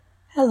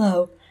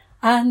Hello,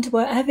 and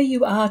wherever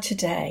you are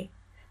today,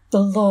 the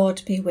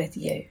Lord be with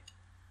you.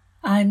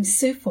 I'm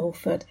Sue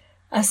Fulford,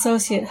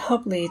 Associate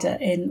Hub Leader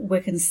in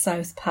Wigan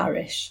South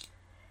Parish.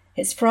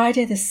 It's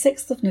Friday the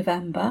 6th of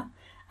November,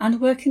 and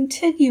we're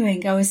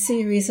continuing our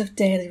series of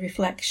daily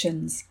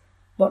reflections.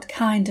 What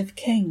kind of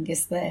king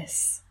is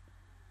this?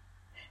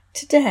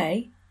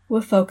 Today, we're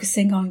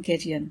focusing on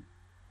Gideon.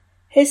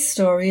 His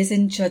story is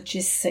in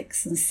Judges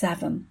 6 and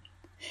 7.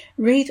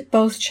 Read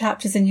both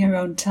chapters in your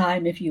own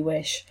time if you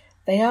wish.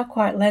 They are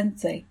quite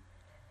lengthy.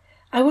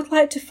 I would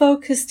like to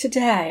focus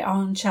today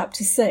on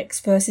chapter 6,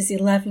 verses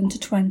 11 to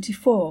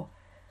 24,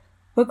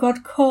 where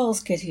God calls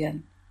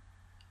Gideon.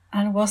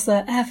 And was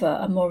there ever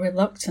a more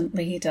reluctant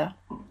leader?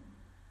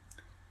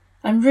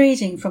 I'm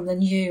reading from the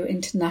New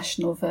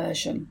International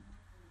Version.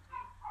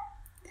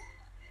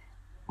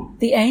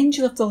 The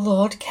angel of the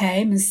Lord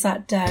came and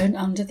sat down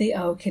under the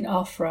oak in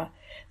Ophrah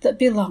that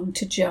belonged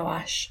to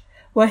Joash,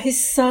 where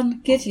his son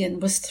Gideon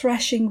was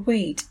threshing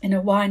wheat in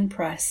a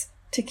winepress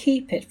to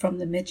keep it from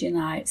the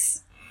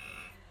Midianites.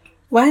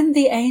 When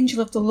the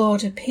angel of the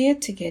Lord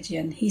appeared to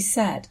Gideon, he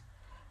said,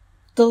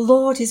 "The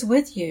Lord is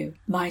with you,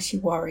 mighty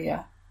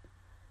warrior."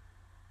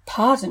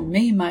 "Pardon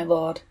me, my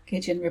lord,"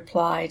 Gideon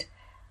replied,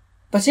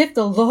 "but if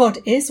the Lord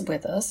is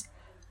with us,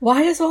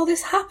 why has all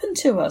this happened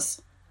to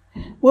us?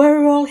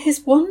 Where are all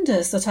his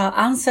wonders that our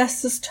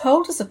ancestors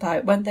told us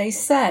about when they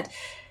said,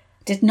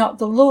 'Did not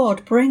the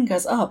Lord bring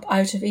us up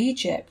out of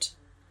Egypt?'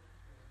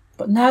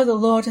 But now the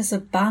Lord has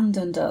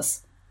abandoned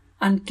us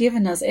and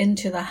given us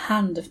into the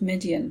hand of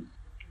Midian."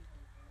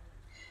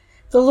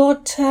 The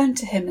Lord turned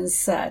to him and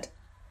said,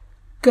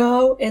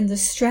 "Go in the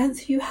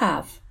strength you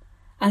have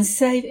and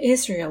save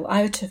Israel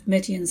out of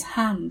Midian's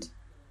hand.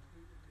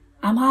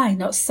 Am I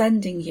not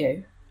sending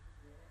you?"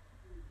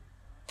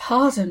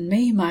 "Pardon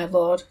me, my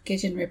lord,"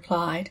 Gideon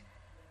replied,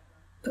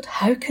 "but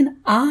how can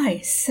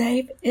I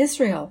save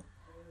Israel?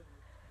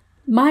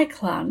 My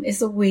clan is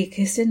the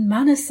weakest in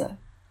Manasseh,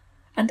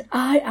 and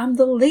I am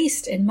the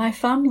least in my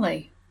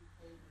family."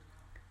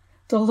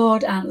 The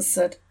Lord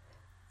answered,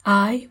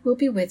 "I will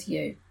be with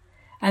you,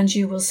 and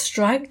you will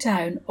strike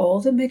down all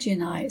the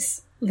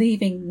Midianites,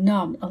 leaving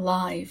none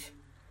alive."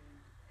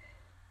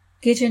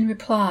 Gideon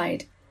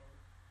replied,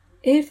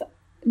 "If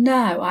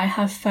now I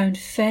have found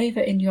favour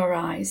in your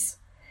eyes,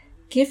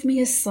 give me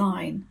a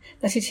sign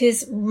that it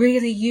is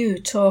really you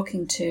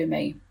talking to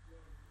me.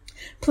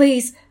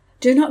 Please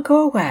do not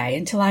go away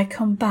until I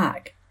come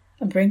back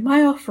and bring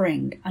my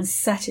offering and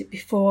set it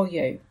before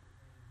you."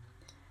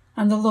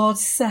 And the Lord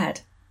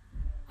said,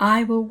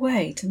 "I will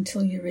wait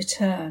until you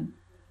return."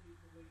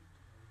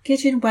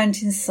 Gideon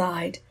went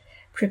inside,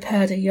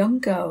 prepared a young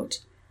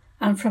goat,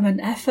 and from an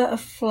ephah of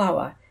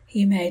flour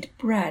he made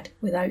bread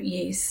without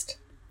yeast.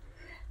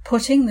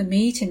 Putting the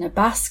meat in a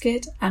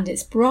basket and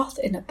its broth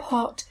in a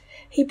pot,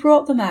 he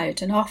brought them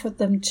out and offered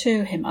them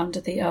to him under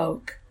the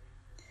oak.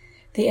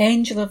 The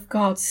angel of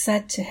God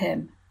said to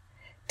him,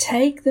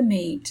 "Take the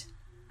meat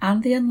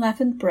and the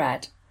unleavened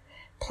bread,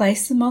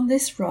 place them on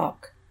this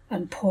rock,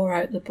 and pour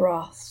out the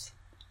broth."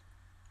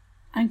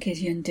 And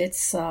Gideon did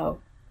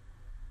so.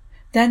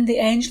 Then the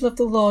angel of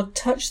the Lord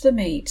touched the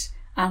meat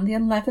and the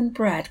unleavened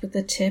bread with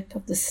the tip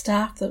of the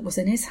staff that was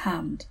in his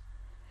hand.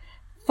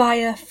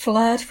 Fire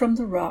flared from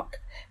the rock,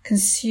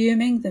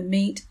 consuming the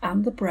meat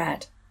and the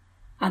bread,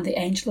 and the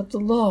angel of the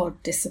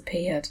Lord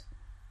disappeared.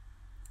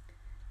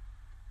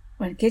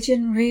 When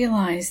Gideon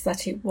realized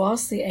that it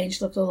was the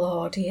angel of the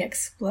Lord, he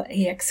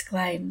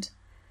exclaimed,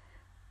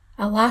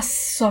 "Alas,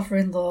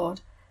 sovereign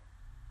Lord,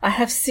 I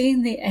have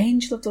seen the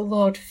angel of the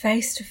Lord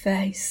face to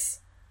face."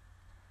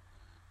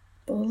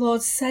 But the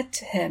Lord said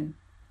to him,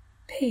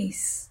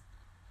 "Peace,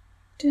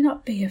 do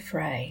not be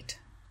afraid.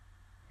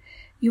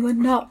 You are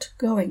not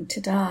going to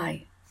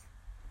die."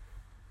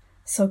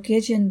 So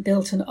Gideon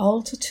built an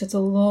altar to the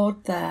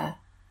Lord there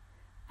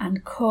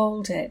and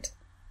called it,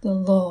 "The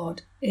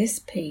Lord is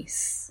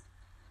Peace."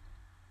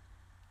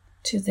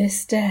 To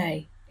this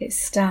day it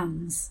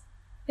stands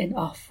in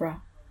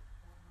Ophrah.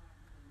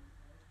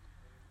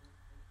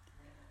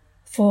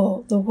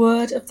 For the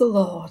word of the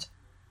Lord,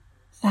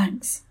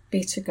 thanks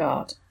be to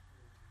God.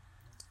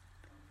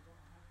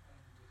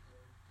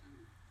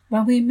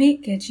 When we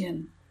meet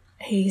Gideon,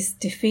 he's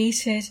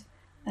defeated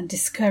and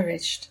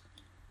discouraged,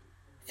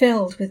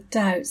 filled with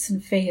doubts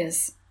and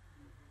fears.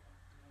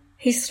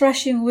 He's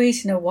threshing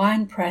wheat in a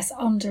winepress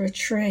under a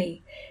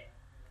tree.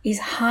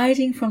 He's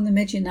hiding from the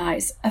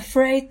Midianites,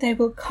 afraid they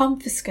will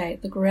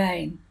confiscate the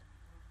grain.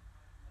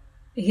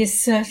 He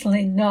is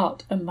certainly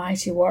not a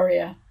mighty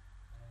warrior,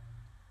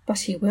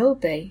 but he will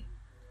be,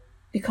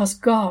 because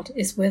God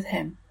is with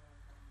him,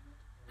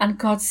 and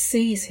God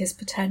sees his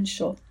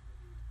potential.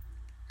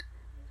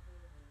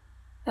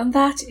 And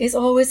that is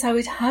always how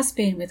it has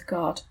been with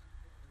God.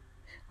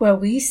 Where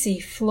we see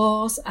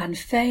flaws and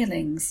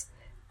failings,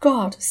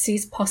 God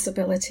sees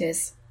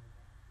possibilities.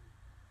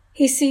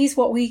 He sees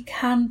what we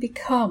can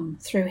become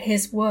through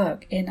his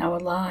work in our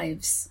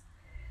lives.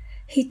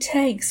 He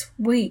takes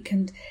weak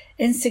and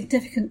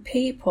insignificant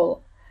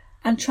people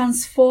and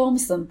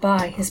transforms them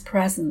by his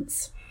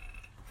presence.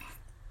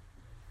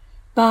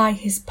 By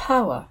his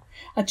power,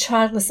 a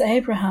childless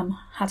Abraham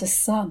had a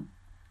son,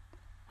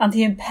 and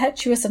the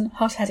impetuous and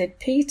hot-headed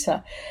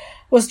Peter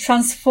was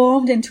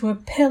transformed into a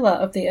pillar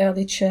of the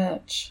early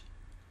church.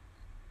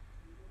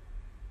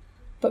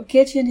 But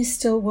Gideon is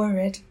still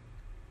worried.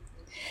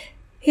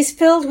 He's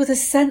filled with a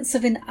sense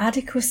of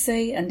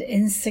inadequacy and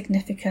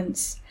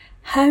insignificance.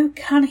 How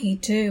can he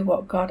do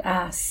what God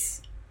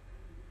asks?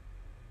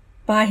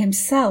 By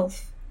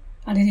himself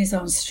and in his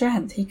own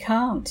strength, he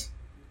can't.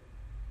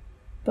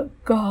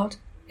 But God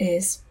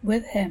is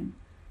with him,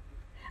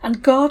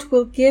 and God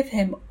will give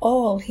him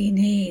all he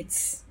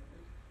needs.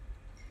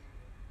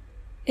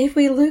 If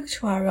we look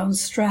to our own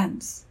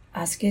strength,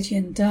 as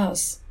Gideon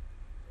does,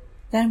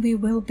 then we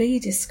will be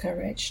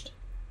discouraged.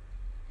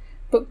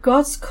 But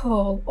God's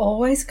call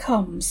always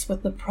comes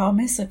with the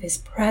promise of his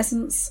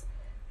presence,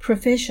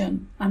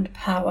 provision, and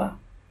power.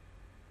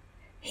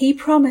 He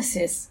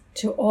promises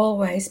to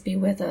always be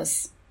with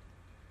us.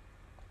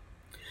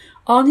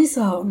 On his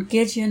own,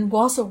 Gideon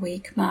was a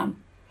weak man,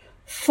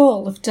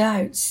 full of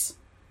doubts.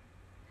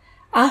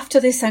 After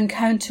this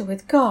encounter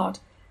with God,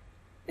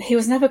 he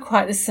was never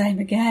quite the same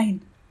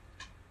again.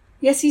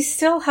 Yes, he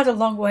still had a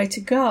long way to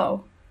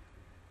go,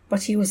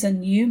 but he was a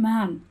new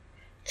man,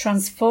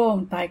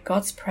 transformed by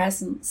God's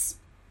presence.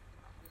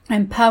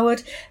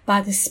 Empowered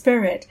by the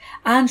Spirit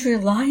and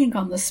relying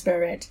on the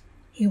Spirit,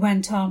 he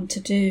went on to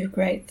do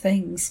great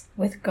things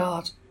with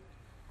God.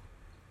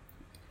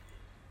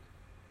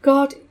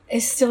 God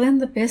is still in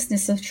the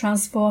business of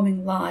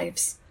transforming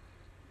lives.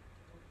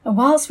 And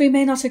whilst we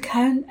may not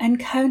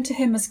encounter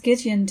him as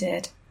Gideon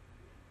did,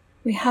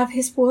 we have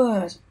his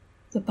word,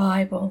 the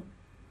Bible,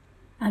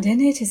 and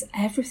in it is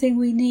everything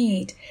we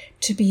need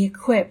to be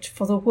equipped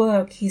for the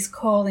work he's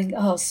calling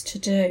us to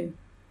do.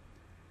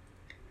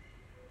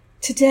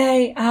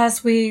 Today,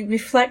 as we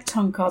reflect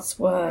on God's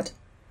word,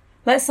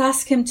 let's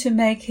ask him to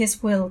make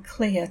his will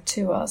clear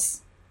to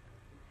us.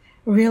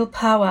 Real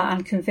power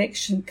and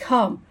conviction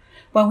come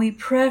when we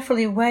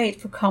prayerfully wait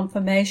for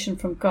confirmation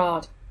from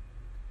God.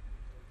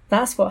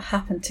 That's what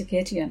happened to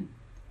Gideon.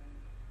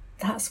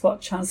 That's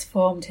what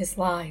transformed his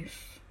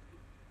life.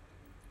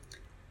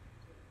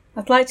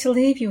 I'd like to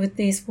leave you with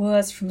these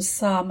words from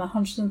Psalm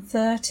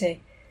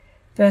 130,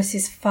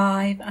 verses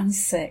 5 and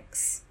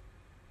 6.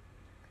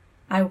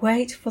 I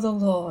wait for the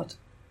Lord.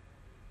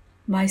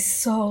 My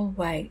soul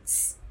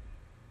waits,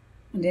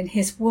 and in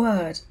his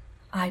word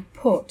I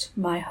put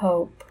my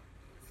hope.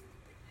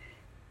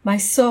 My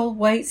soul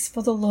waits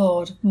for the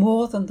Lord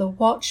more than the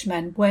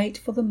watchmen wait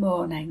for the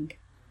morning.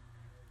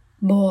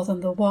 More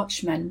than the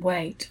watchmen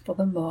wait for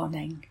the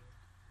morning.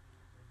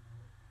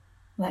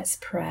 Let's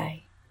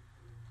pray.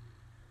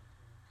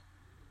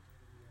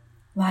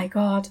 My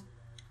God,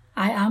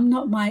 I am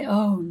not my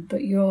own,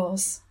 but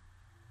yours.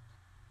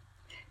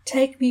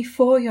 Take me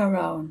for your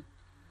own,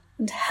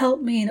 and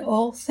help me in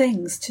all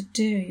things to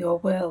do your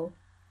will.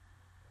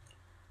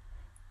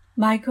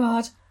 My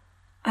God,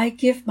 I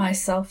give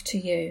myself to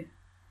you,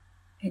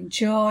 in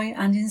joy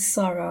and in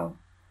sorrow,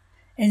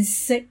 in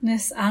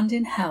sickness and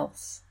in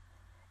health,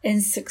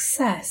 in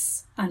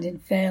success and in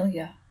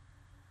failure,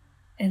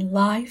 in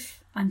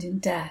life and in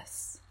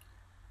death,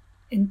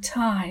 in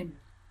time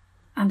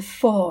and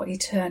for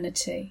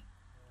eternity.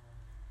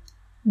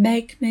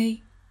 Make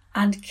me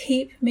and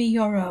keep me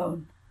your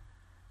own,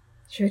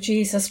 through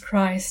Jesus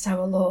Christ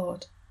our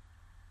Lord.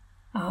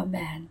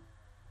 Amen.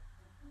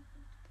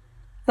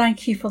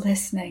 Thank you for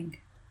listening,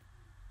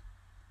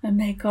 and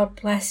may God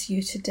bless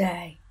you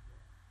today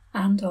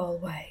and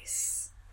always.